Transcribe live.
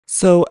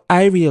So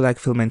I really like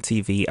film and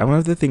TV, and one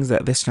of the things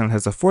that this channel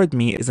has afforded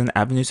me is an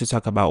avenue to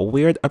talk about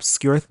weird,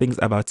 obscure things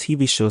about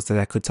TV shows that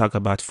I could talk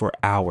about for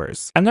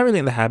hours. I'm not really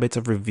in the habit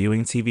of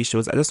reviewing TV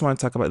shows, I just want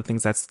to talk about the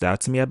things that stood out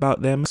to me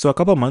about them. So a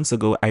couple months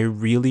ago, I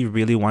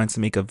really wanted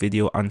to make a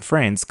video on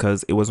Friends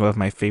because it was one of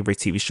my favorite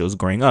TV shows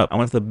growing up. And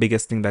one of the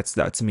biggest things that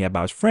stood out to me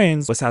about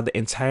Friends was how the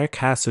entire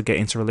cast would get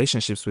into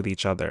relationships with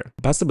each other.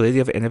 The possibility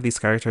of any of these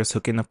characters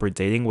hooking up or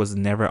dating was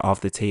never off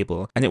the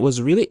table. And it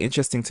was really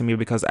interesting to me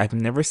because I've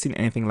never seen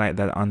anything like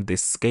that on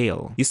this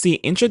scale. You see,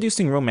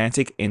 introducing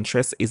romantic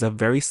interest is a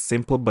very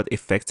simple but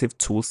effective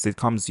tool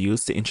sitcoms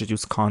use to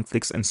introduce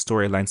conflicts and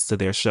storylines to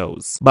their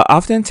shows. But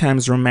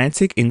oftentimes,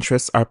 romantic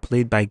interests are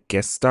played by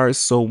guest stars,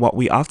 so what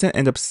we often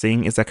end up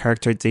seeing is a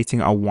character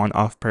dating a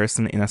one-off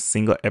person in a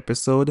single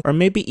episode, or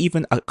maybe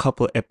even a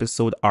couple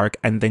episode arc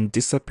and then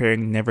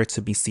disappearing never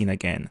to be seen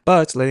again.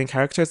 But letting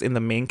characters in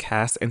the main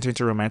cast enter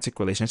into romantic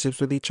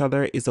relationships with each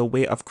other is a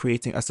way of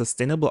creating a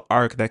sustainable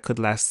arc that could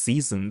last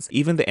seasons,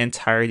 even the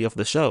entirety of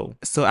the show.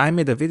 So I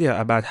made a video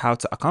about how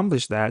to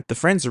accomplish that. The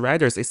Friends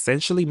writers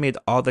essentially made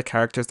all the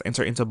characters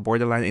enter into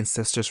borderline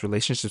incestuous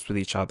relationships with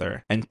each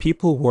other, and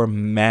people were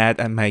mad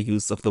at my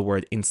use of the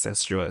word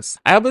incestuous.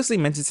 I obviously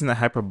meant it in a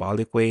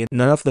hyperbolic way.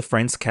 None of the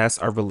Friends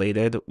cast are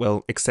related,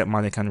 well, except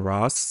Monica and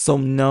Ross, so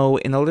no,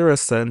 in a literal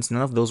sense,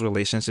 none of those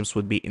relationships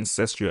would be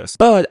incestuous.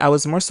 But I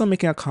was more so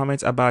making a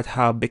comment about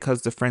how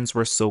because the friends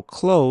were so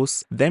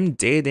close, them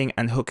dating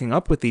and hooking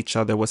up with each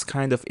other was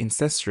kind of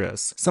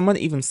incestuous. Someone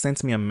even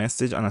sent me a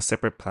message on a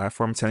separate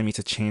platform telling me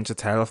to change the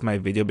title of my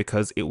video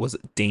because it was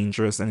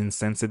dangerous and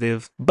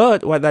insensitive.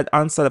 But what that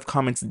onslaught of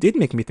comments did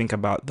make me think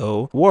about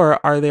though were,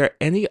 are there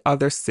any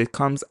other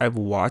sitcoms I've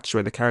watched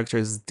where the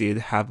characters did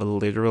have a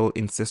literal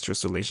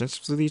incestuous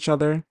relationships with each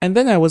other? And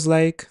then I was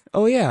like,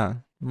 oh yeah,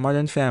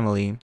 Modern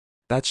Family.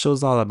 That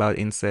show's all about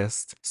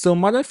incest. So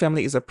Modern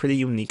Family is a pretty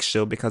unique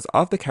show because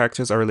all of the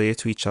characters are related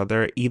to each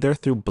other either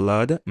through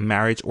blood,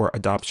 marriage, or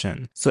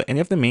adoption. So any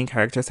of the main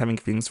characters having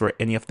feelings for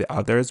any of the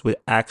others would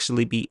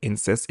actually be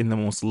incest in the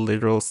most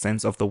literal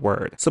sense of the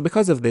word. So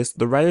because of this,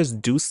 the writers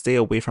do stay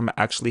away from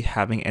actually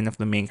having any of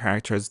the main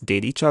characters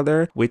date each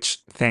other,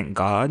 which thank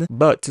God.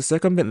 But to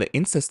circumvent the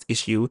incest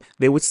issue,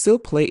 they would still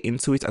play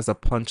into it as a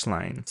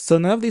punchline. So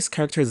none of these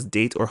characters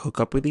date or hook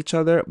up with each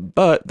other,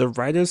 but the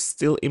writers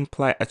still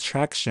imply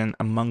attraction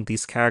among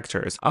these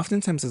characters,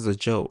 oftentimes as a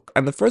joke.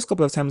 And the first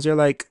couple of times you're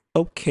like,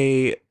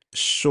 okay,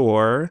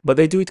 sure, but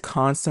they do it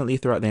constantly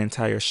throughout the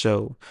entire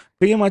show.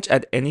 Pretty much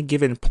at any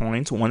given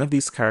point, one of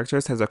these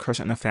characters has a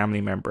crush on a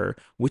family member,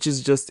 which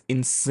is just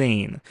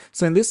insane.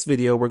 So in this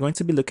video, we're going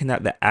to be looking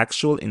at the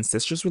actual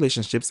incestuous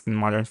relationships in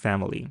Modern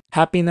Family.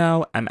 Happy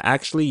now? I'm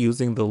actually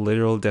using the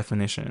literal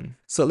definition.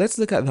 So let's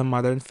look at the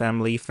Modern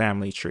Family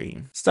family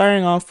tree.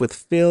 Starting off with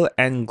Phil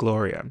and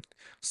Gloria.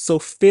 So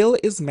Phil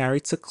is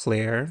married to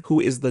Claire,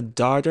 who is the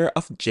daughter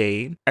of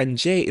Jay, and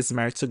Jay is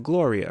married to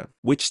Gloria,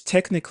 which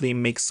technically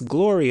makes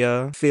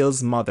Gloria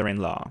Phil's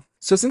mother-in-law.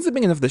 So since the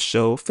beginning of the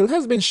show, Phil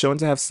has been shown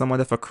to have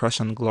somewhat of a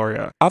crush on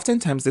Gloria.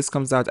 Oftentimes this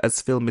comes out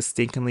as Phil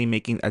mistakenly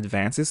making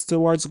advances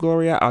towards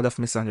Gloria out of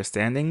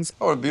misunderstandings.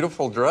 Oh, a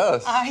beautiful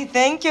dress. I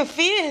thank you,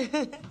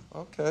 Phil.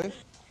 Okay.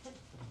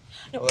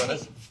 No, Well,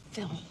 wait,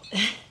 Phil.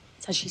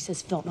 That's how she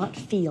says Phil, not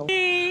feel.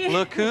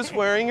 Look who's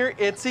wearing her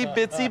itsy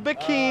bitsy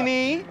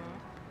bikini.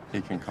 He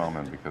can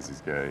comment because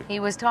he's gay. He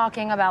was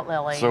talking about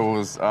Lily. So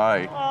was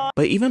I.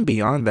 But even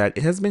beyond that,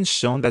 it has been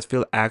shown that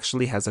Phil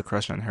actually has a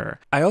crush on her.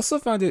 I also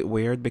found it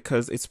weird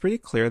because it's pretty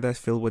clear that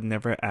Phil would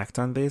never act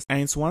on this,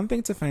 and it's one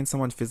thing to find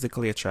someone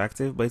physically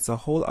attractive, but it's a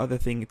whole other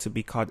thing to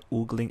be caught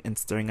oogling and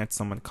staring at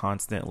someone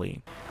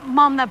constantly.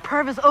 Mom, that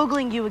perv is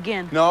ogling you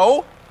again.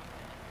 No.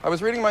 I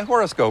was reading my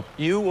horoscope.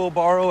 You will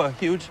borrow a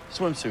huge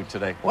swimsuit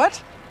today.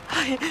 What?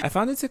 I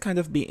found it to kind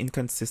of be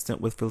inconsistent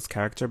with Phil's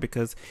character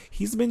because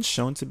he's been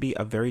shown to be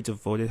a very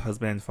devoted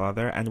husband and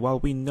father, and while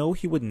we know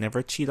he would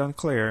never cheat on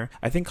Claire,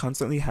 I think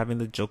constantly having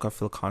the joke of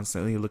Phil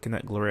constantly looking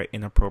at Gloria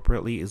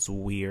inappropriately is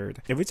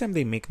weird. Every time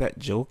they make that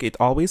joke, it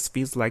always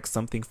feels like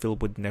something Phil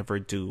would never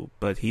do,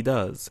 but he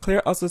does.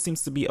 Claire also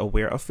seems to be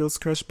aware of Phil's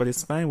crush but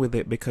is fine with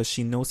it because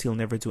she knows he'll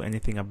never do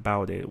anything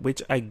about it,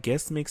 which I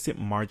guess makes it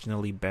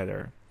marginally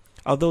better.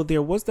 Although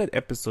there was that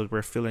episode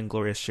where Phil and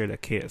Gloria shared a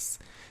kiss.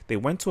 They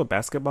went to a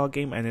basketball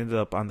game and ended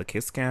up on the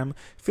kiss cam.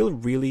 Phil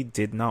really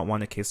did not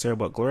want to kiss her,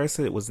 but Gloria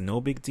said it was no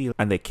big deal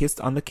and they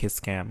kissed on the kiss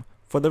cam.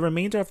 For the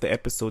remainder of the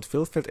episode,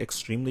 Phil felt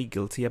extremely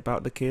guilty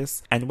about the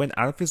kiss and went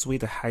out of his way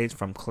to hide it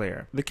from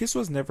Claire. The kiss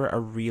was never a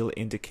real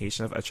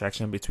indication of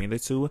attraction between the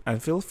two,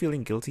 and Phil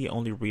feeling guilty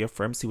only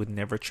reaffirms he would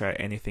never try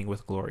anything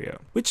with Gloria,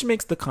 which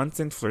makes the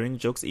constant flirting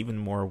jokes even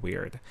more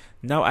weird.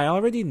 Now, I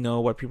already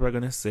know what people are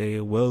gonna say,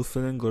 well,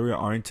 Phil and Gloria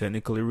aren't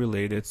technically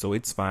related, so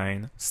it's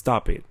fine.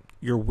 Stop it.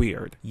 You're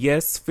weird.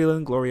 Yes, Phil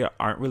and Gloria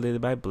aren't related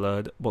by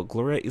blood, but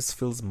Gloria is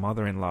Phil's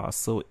mother-in-law,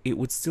 so it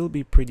would still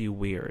be pretty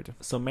weird.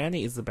 So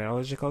Manny is the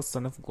biological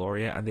son of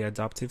Gloria and the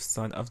adoptive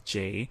son of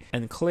Jay,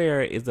 and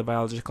Claire is the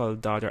biological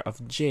daughter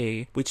of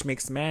Jay, which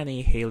makes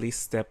Manny Haley's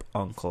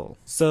step-uncle.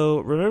 So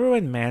remember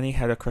when Manny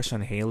had a crush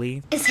on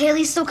Haley? Is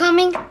Haley still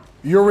coming?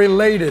 You're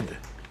related.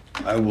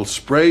 I will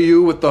spray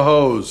you with the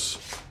hose.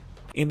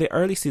 In the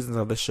early seasons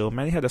of the show,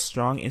 Manny had a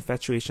strong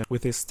infatuation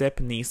with his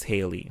step-niece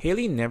Haley.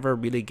 Haley never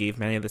really gave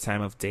Manny the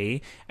time of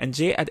day, and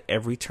Jay at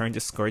every turn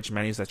discouraged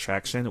Manny's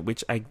attraction,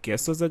 which I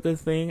guess was a good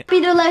thing.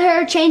 Happy to let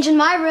her change in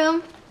my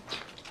room.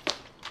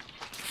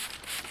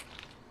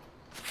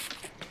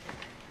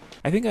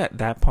 I think at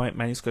that point,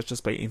 Manny's crush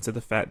just played into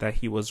the fact that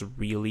he was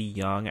really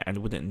young and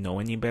wouldn't know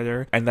any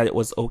better, and that it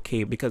was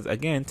okay because,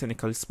 again,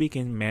 technically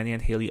speaking, Manny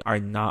and Haley are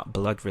not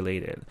blood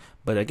related.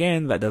 But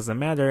again, that doesn't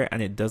matter,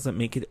 and it doesn't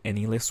make it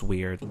any less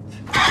weird.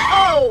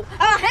 Oh!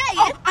 Hey!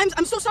 Oh,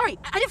 I'm so sorry.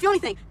 I didn't feel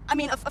anything. I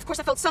mean, of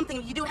course I felt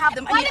something. You do have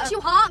them. Why didn't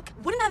you honk?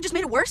 Wouldn't that have just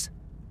made it worse?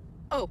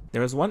 Oh.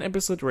 There was one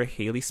episode where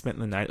Haley spent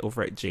the night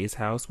over at Jay's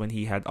house when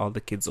he had all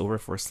the kids over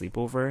for a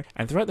sleepover,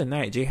 and throughout the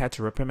night, Jay had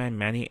to reprimand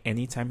Manny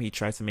anytime he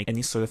tried to make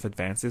any sort of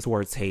advances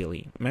towards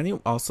Haley. Manny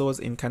also was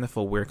in kind of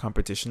a weird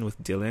competition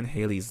with Dylan,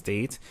 Haley's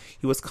date.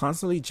 He was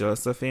constantly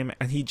jealous of him,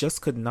 and he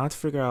just could not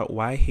figure out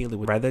why Haley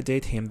would rather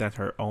date him than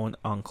her own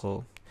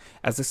uncle.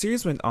 As the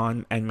series went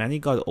on and Manny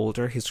got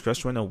older, his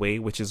crush went away,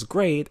 which is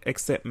great,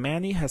 except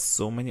Manny has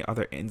so many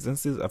other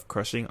instances of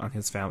crushing on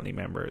his family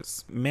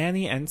members.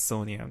 Manny and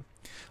Sonia.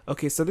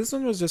 Okay, so this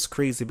one was just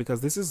crazy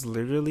because this is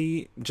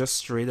literally just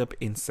straight up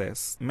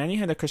incest. Manny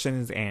had a crush on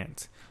his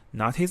aunt.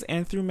 Not his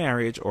aunt through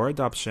marriage or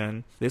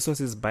adoption. This was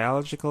his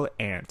biological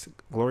aunt,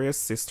 Gloria's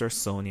sister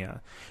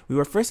Sonia. We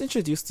were first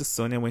introduced to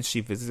Sonia when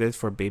she visited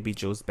for baby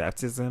Joe's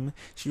baptism.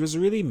 She was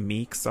really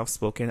meek,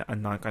 soft-spoken,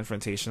 and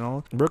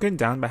non-confrontational, broken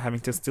down by having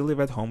to still live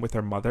at home with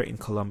her mother in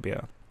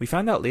Colombia. We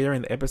found out later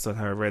in the episode,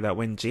 however, that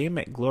when Jay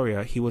met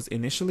Gloria, he was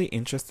initially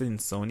interested in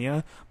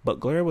Sonia,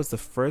 but Gloria was the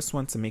first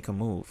one to make a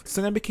move.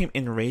 Sonia became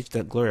enraged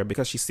at Gloria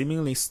because she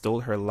seemingly stole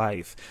her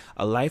life,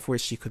 a life where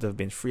she could have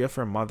been free of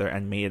her mother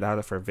and made it out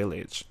of her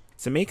village.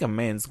 To make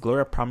amends,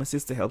 Gloria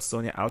promises to help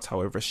Sonia out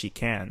however she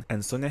can,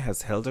 and Sonia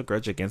has held a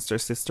grudge against her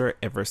sister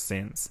ever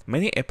since.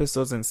 Many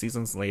episodes and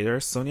seasons later,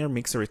 Sonia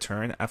makes a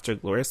return after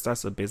Gloria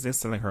starts a business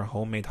selling her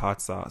homemade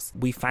hot sauce.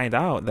 We find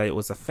out that it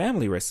was a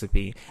family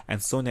recipe,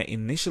 and Sonia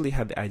initially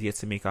had the idea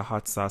to make a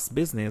hot sauce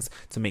business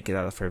to make it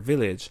out of her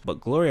village,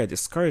 but Gloria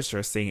discouraged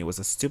her, saying it was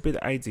a stupid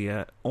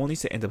idea, only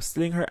to end up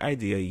stealing her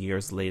idea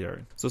years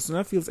later. So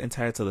Sonia feels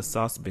entitled to the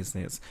sauce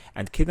business,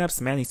 and kidnaps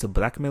Manny to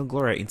blackmail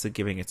Gloria into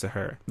giving it to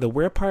her. The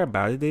weird part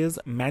about it is,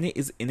 Manny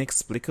is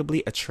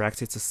inexplicably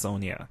attracted to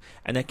Sonia,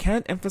 and I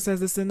can't emphasize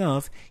this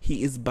enough,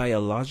 he is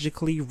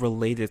biologically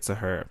related to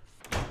her.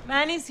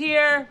 Manny's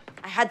here.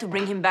 I had to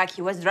bring him back.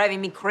 He was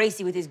driving me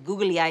crazy with his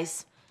googly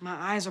eyes. My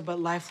eyes are but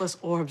lifeless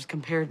orbs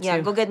compared to...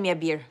 Yeah, go get me a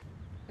beer.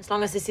 As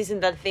long as this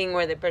isn't that thing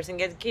where the person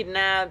gets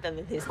kidnapped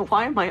and this.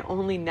 Why am I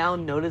only now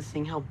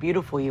noticing how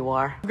beautiful you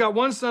are? I've got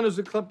one son who's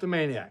a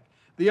kleptomaniac.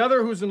 The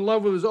other who's in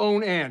love with his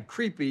own aunt.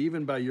 Creepy,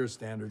 even by your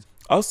standards.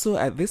 Also,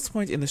 at this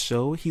point in the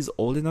show, he's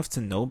old enough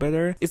to know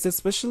better. It's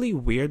especially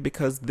weird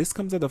because this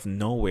comes out of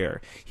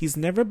nowhere. He's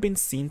never been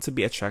seen to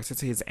be attracted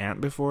to his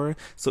aunt before,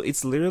 so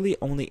it's literally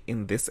only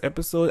in this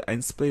episode and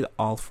it's played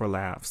all for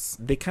laughs.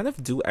 They kind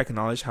of do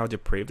acknowledge how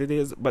depraved it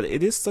is, but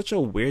it is such a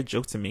weird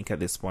joke to make at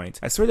this point.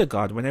 I swear to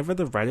God, whenever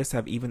the writers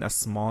have even a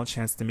small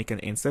chance to make an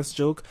incest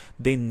joke,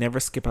 they never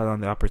skip out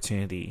on the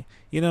opportunity.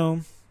 You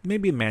know,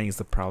 maybe Manny's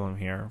the problem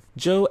here.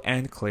 Joe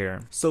and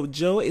Claire. So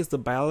Joe is the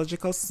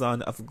biological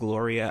son of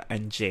Gloria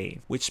and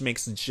Jay, which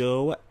makes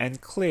Joe and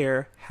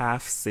Claire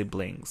half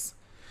siblings.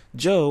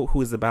 Joe,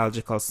 who is the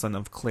biological son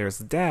of Claire's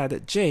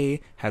dad,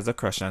 Jay, has a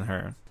crush on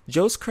her.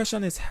 Joe's crush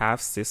on his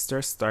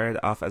half-sister started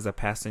off as a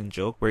passing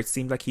joke where it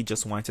seemed like he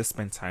just wanted to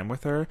spend time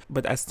with her,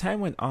 but as time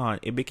went on,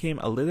 it became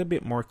a little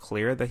bit more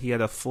clear that he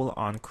had a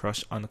full-on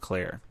crush on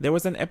Claire. There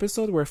was an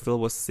episode where Phil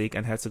was sick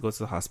and had to go to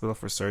the hospital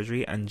for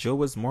surgery, and Joe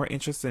was more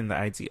interested in the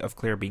idea of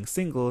Claire being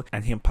single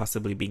and him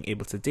possibly being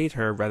able to date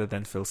her rather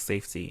than Phil's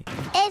safety.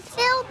 If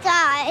Phil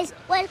dies,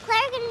 was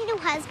Claire get a new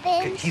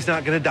husband? He's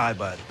not gonna die,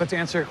 bud. But to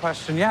answer your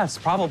question, yes,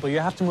 probably. You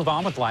have to move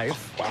on with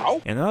life.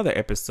 Wow. In another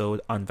episode,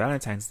 on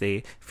Valentine's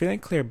Day, Phil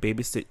and Claire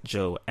babysit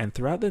Joe, and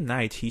throughout the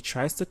night, he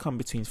tries to come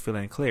between Phil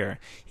and Claire.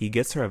 He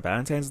gets her a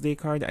Valentine's Day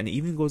card and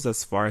even goes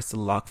as far as to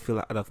lock Phil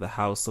out of the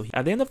house. So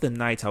at the end of the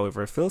night,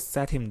 however, Phil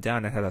sat him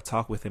down and had a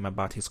talk with him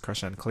about his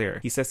crush on Claire.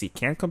 He says he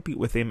can't compete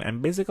with him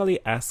and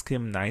basically asks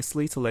him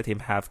nicely to let him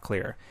have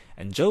Claire.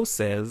 And Joe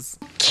says,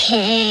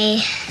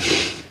 Okay.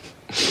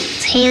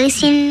 Has Haley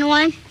seen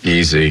anyone?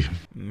 Easy.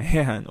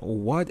 Man,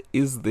 what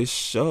is this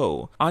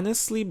show?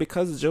 Honestly,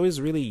 because Joe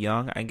is really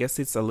young, I guess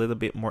it's a little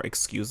bit more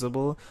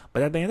excusable,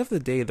 but at the end of the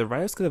day, the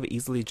writers could have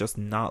easily just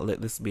not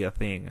let this be a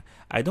thing.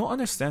 I don't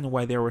understand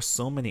why there were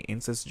so many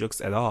incest jokes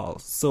at all.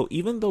 So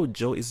even though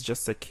Joe is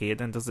just a kid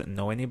and doesn't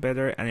know any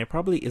better, and it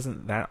probably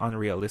isn't that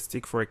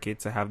unrealistic for a kid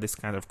to have this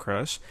kind of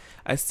crush,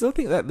 I still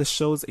think that the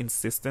show's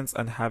insistence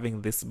on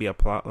having this be a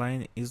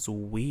plotline is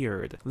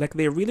weird. Like,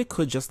 they really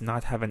could just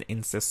not have an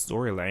incest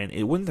storyline,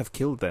 it wouldn't have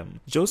killed them.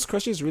 Joe's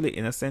crush is really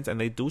innocent and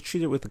they do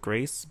treat it with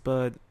grace,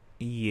 but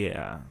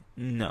yeah,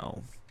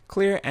 no.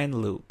 Claire and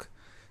Luke.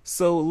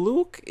 So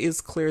Luke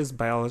is Claire's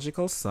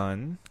biological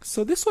son.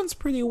 So this one's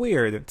pretty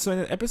weird. So in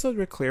an episode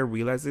where Claire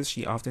realizes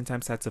she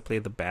oftentimes had to play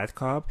the bad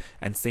cop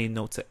and say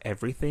no to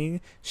everything,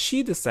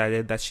 she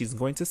decided that she's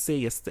going to say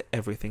yes to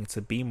everything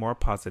to be more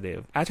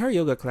positive. At her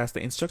yoga class,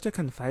 the instructor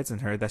confides in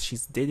her that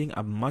she's dating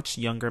a much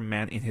younger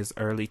man in his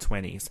early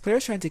 20s. Claire,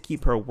 trying to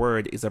keep her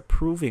word, is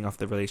approving of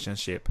the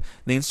relationship.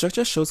 The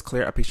instructor shows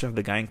Claire a picture of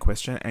the guy in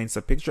question, and it's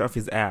a picture of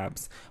his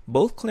abs.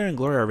 Both Claire and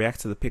Gloria react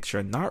to the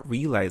picture, not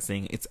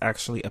realizing it's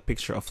actually a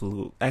picture of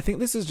Luke. I think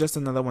this is just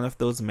another one of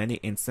those many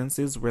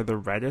instances where the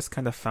writers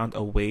kind of found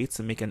a way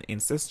to make an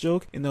incest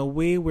joke in a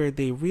way where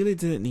they really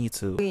didn't need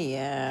to.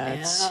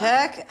 Yeah,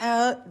 check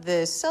out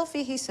this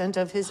selfie he sent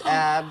of his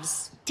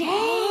abs.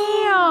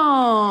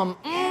 Damn!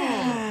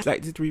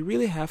 Like, did we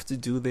really have to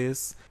do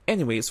this?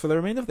 Anyways, for the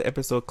remainder of the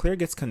episode, Claire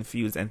gets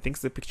confused and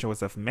thinks the picture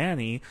was of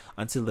Manny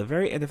until the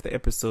very end of the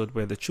episode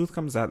where the truth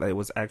comes out that it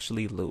was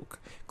actually Luke.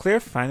 Claire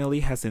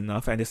finally has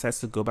enough and decides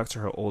to go back to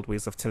her old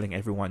ways of telling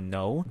everyone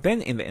no.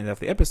 Then in the end of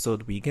the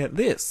episode, we get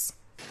this.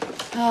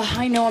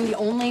 I know I'm the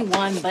only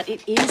one, but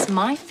it is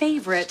my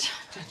favorite.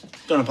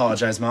 Don't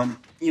apologize, Mom.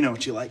 You know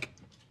what you like.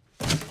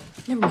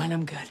 Never mind,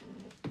 I'm good.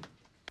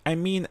 I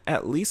mean,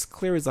 at least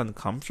Claire is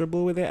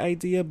uncomfortable with the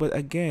idea, but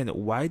again,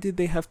 why did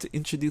they have to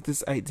introduce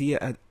this idea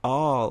at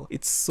all?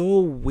 It's so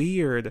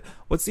weird.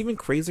 What's even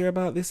crazier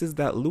about this is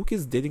that Luke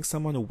is dating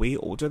someone way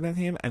older than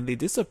him, and they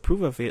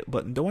disapprove of it,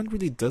 but no one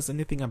really does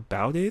anything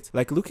about it.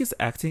 Like, Luke is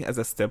acting as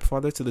a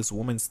stepfather to this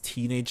woman's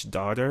teenage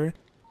daughter.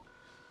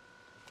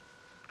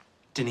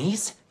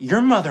 Denise,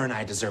 your mother and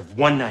I deserve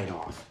one night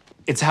off.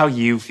 It's how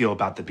you feel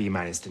about the B-,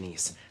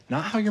 Denise,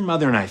 not how your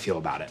mother and I feel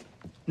about it.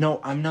 No,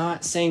 I'm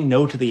not saying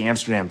no to the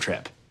Amsterdam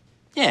trip.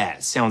 Yeah,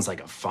 it sounds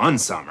like a fun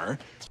summer.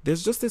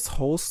 There's just this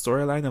whole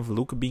storyline of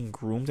Luke being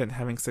groomed and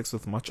having sex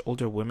with much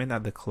older women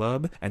at the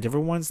club, and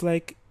everyone's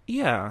like,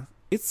 yeah,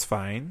 it's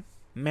fine.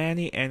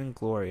 Manny and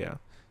Gloria.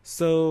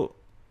 So,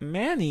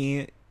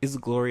 Manny is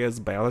Gloria's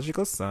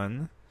biological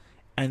son,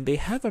 and they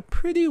have a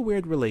pretty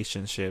weird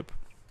relationship.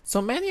 So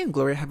Manny and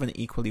Gloria have an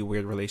equally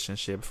weird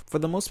relationship. For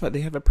the most part,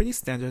 they have a pretty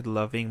standard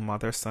loving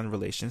mother-son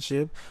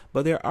relationship,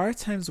 but there are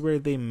times where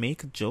they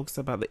make jokes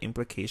about the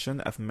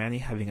implication of Manny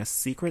having a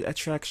secret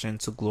attraction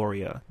to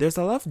Gloria. There's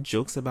a lot of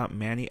jokes about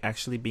Manny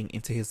actually being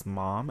into his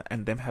mom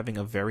and them having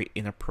a very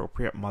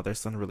inappropriate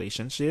mother-son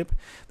relationship.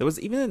 There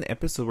was even an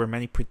episode where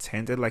Manny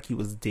pretended like he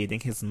was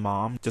dating his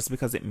mom just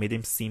because it made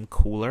him seem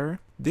cooler.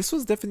 This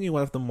was definitely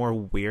one of the more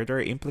weirder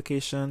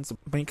implications,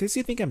 but in case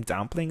you think I'm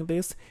downplaying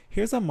this,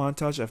 here's a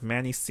montage of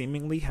Manny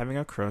seemingly having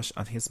a crush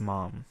on his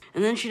mom.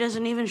 And then she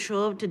doesn't even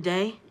show up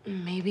today?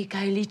 Maybe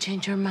Kylie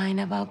changed her mind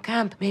about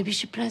camp. Maybe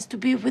she plans to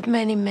be with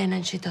many men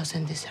and she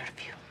doesn't deserve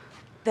you.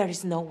 There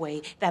is no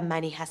way that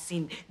Manny has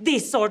seen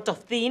this sort of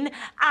thing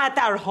at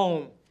our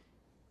home.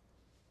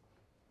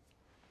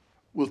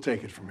 We'll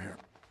take it from here.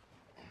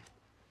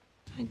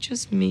 I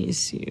just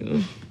miss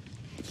you.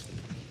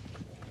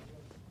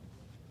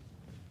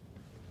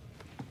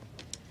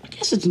 I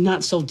guess it's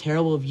not so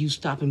terrible of you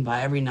stopping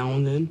by every now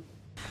and then.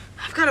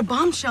 I've got a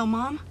bombshell,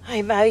 Mom.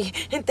 Hi, Bobby.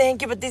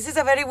 Thank you, but this is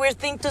a very weird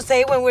thing to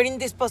say when we're in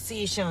this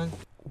position.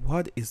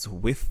 What is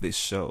with this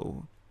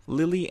show?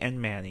 Lily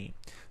and Manny.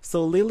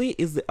 So Lily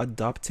is the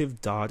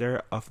adoptive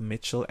daughter of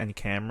Mitchell and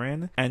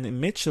Cameron,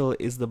 and Mitchell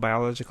is the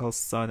biological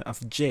son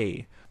of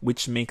Jay,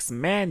 which makes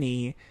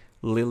Manny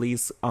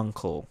Lily's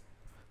uncle.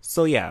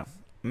 So yeah,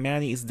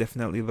 Manny is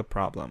definitely the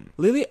problem.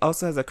 Lily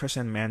also has a crush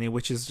on Manny,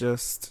 which is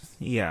just,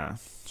 yeah,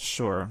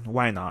 sure,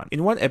 why not?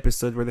 In one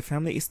episode where the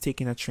family is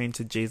taking a train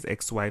to Jay's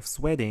ex-wife's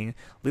wedding,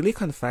 Lily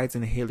confides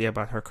in Haley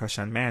about her crush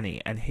on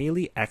Manny, and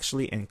Haley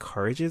actually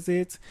encourages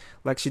it.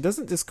 Like, she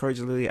doesn't discourage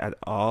Lily at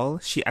all,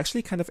 she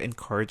actually kind of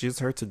encourages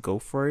her to go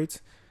for it.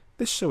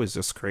 This show is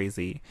just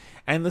crazy.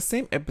 And in the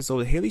same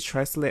episode, Haley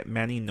tries to let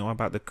Manny know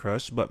about the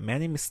crush, but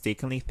Manny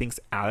mistakenly thinks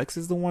Alex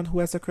is the one who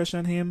has a crush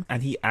on him,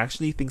 and he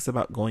actually thinks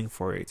about going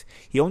for it.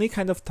 He only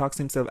kind of talks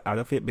himself out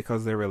of it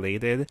because they're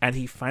related, and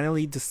he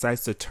finally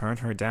decides to turn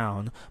her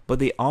down, but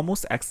they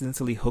almost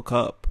accidentally hook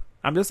up.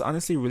 I'm just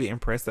honestly really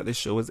impressed that this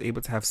show was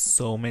able to have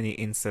so many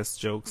incest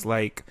jokes,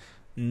 like,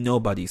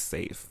 nobody's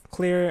safe.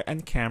 Claire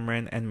and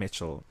Cameron and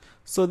Mitchell.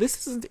 So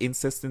this isn't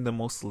incest in the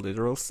most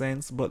literal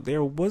sense, but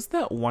there was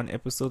that one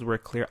episode where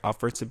Claire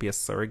offered to be a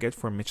surrogate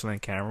for Mitchell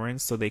and Cameron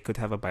so they could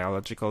have a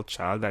biological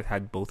child that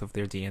had both of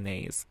their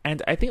DNAs.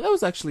 And I think that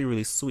was actually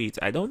really sweet.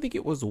 I don't think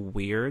it was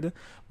weird,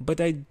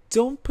 but I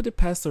don't put it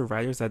past the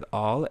writers at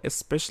all,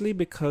 especially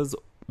because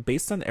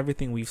based on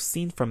everything we've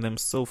seen from them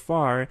so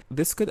far,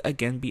 this could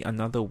again be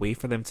another way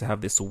for them to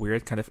have this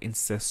weird kind of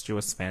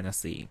incestuous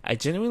fantasy. I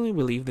genuinely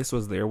believe this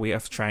was their way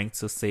of trying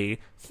to say,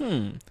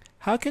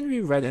 how can we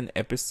write an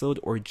episode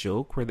or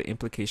joke where the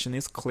implication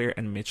is Claire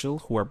and Mitchell,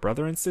 who are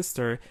brother and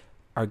sister,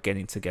 are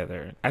getting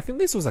together? I think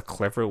this was a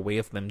clever way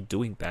of them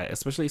doing that,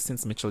 especially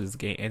since Mitchell is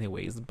gay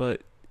anyways,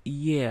 but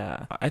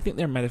yeah, I think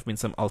there might have been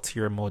some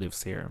ulterior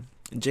motives here.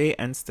 Jay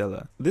and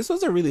Stella. This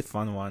was a really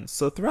fun one.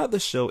 So throughout the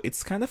show,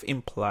 it's kind of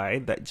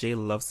implied that Jay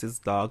loves his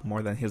dog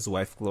more than his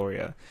wife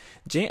Gloria.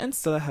 Jay and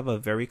Stella have a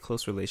very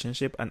close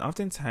relationship, and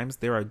oftentimes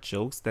there are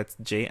jokes that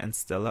Jay and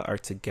Stella are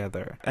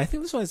together. I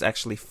think this one is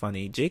actually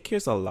funny. Jay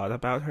cares a lot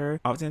about her,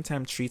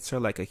 oftentimes treats her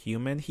like a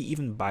human. He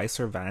even buys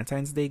her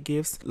Valentine's Day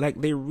gifts.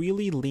 Like, they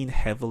really lean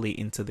heavily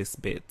into this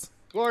bit.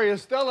 Gloria,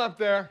 Stella up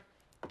there.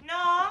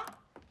 No,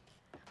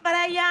 but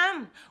I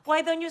am.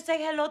 Why don't you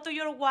say hello to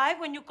your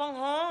wife when you come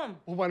home?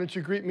 Well, why don't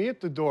you greet me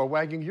at the door,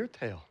 wagging your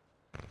tail?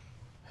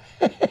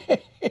 Look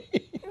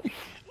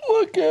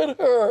at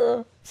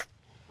her.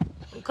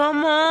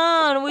 Come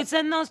on, we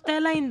said no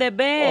Stella in the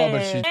bed. Oh,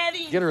 but she...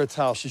 Get her a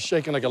towel. She's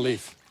shaking like a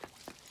leaf.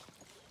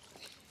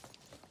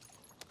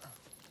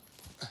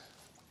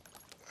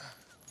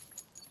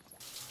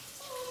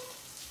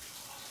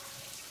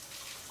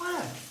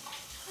 What?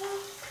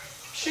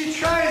 She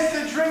tries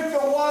to drink the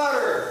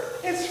water.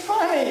 It's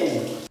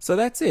funny. So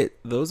that's it.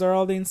 Those are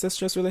all the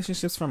incestuous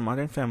relationships from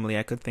Modern Family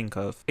I could think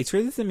of. It's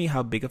crazy to me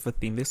how big of a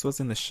theme this was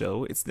in the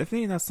show. It's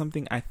definitely not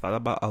something I thought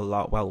about a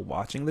lot while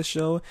watching the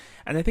show,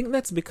 and I think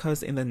that's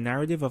because in the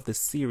narrative of the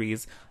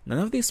series, none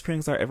of these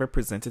pairings are ever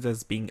presented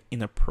as being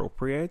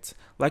inappropriate.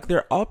 Like,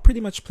 they're all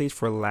pretty much played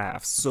for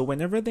laughs, so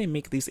whenever they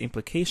make these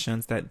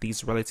implications that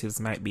these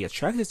relatives might be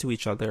attracted to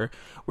each other,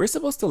 we're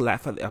supposed to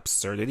laugh at the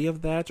absurdity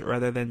of that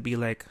rather than be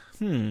like,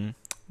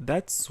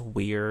 that's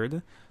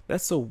weird.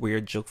 That's a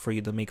weird joke for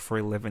you to make for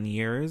 11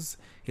 years.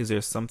 Is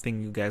there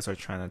something you guys are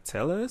trying to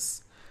tell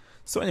us?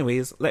 So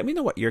anyways, let me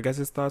know what your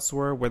guys' thoughts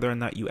were, whether or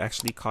not you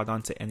actually caught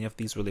on to any of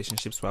these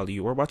relationships while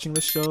you were watching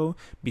the show.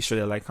 Be sure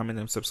to like, comment,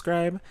 and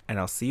subscribe, and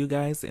I'll see you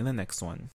guys in the next one.